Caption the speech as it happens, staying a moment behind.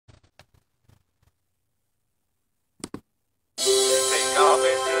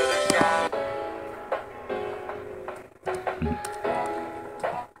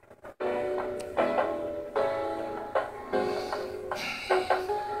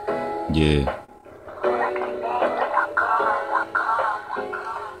Yeah.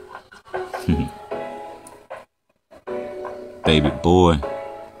 Baby boy.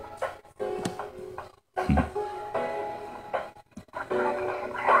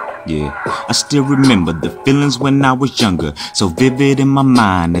 Yeah, I still remember the feelings when I was younger, so vivid in my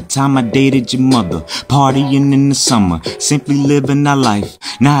mind. The time I dated your mother, partying in the summer, simply living our life.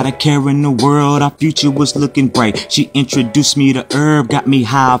 Not a care in the world, our future was looking bright. She introduced me to herb, got me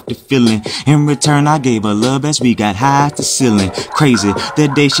high off the feeling. In return, I gave her love as we got high to ceiling. Crazy,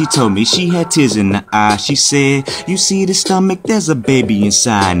 that day she told me she had tears in her eyes. She said, "You see the stomach, there's a baby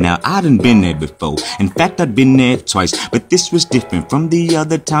inside." Now, I done been there before. In fact, I'd been there twice, but this was different from the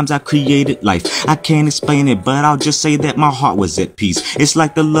other times I created life. I can't explain it, but I'll just say that my heart was at peace. It's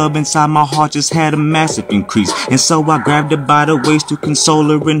like the love inside my heart just had a massive increase. And so I grabbed her by the waist to console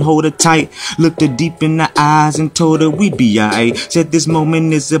her and hold her tight. Looked her deep in the eyes and told her we'd be alright. Said this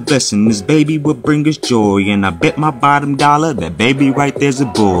moment is a blessing, this baby will bring us joy. And I bet my bottom dollar that baby right there's a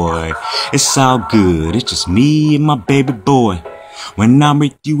boy. It's all good, it's just me and my baby boy. When I'm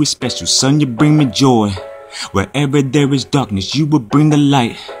with you it's special, son, you bring me joy. Wherever there is darkness, you will bring the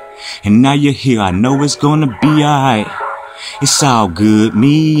light. And now you're here, I know it's gonna be alright. It's all good,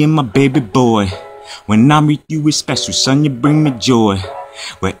 me and my baby boy. When I'm with you it's special, son, you bring me joy.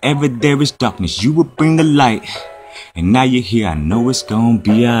 Wherever there is darkness, you will bring the light. And now you're here, I know it's gonna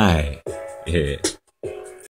be alright. Yeah.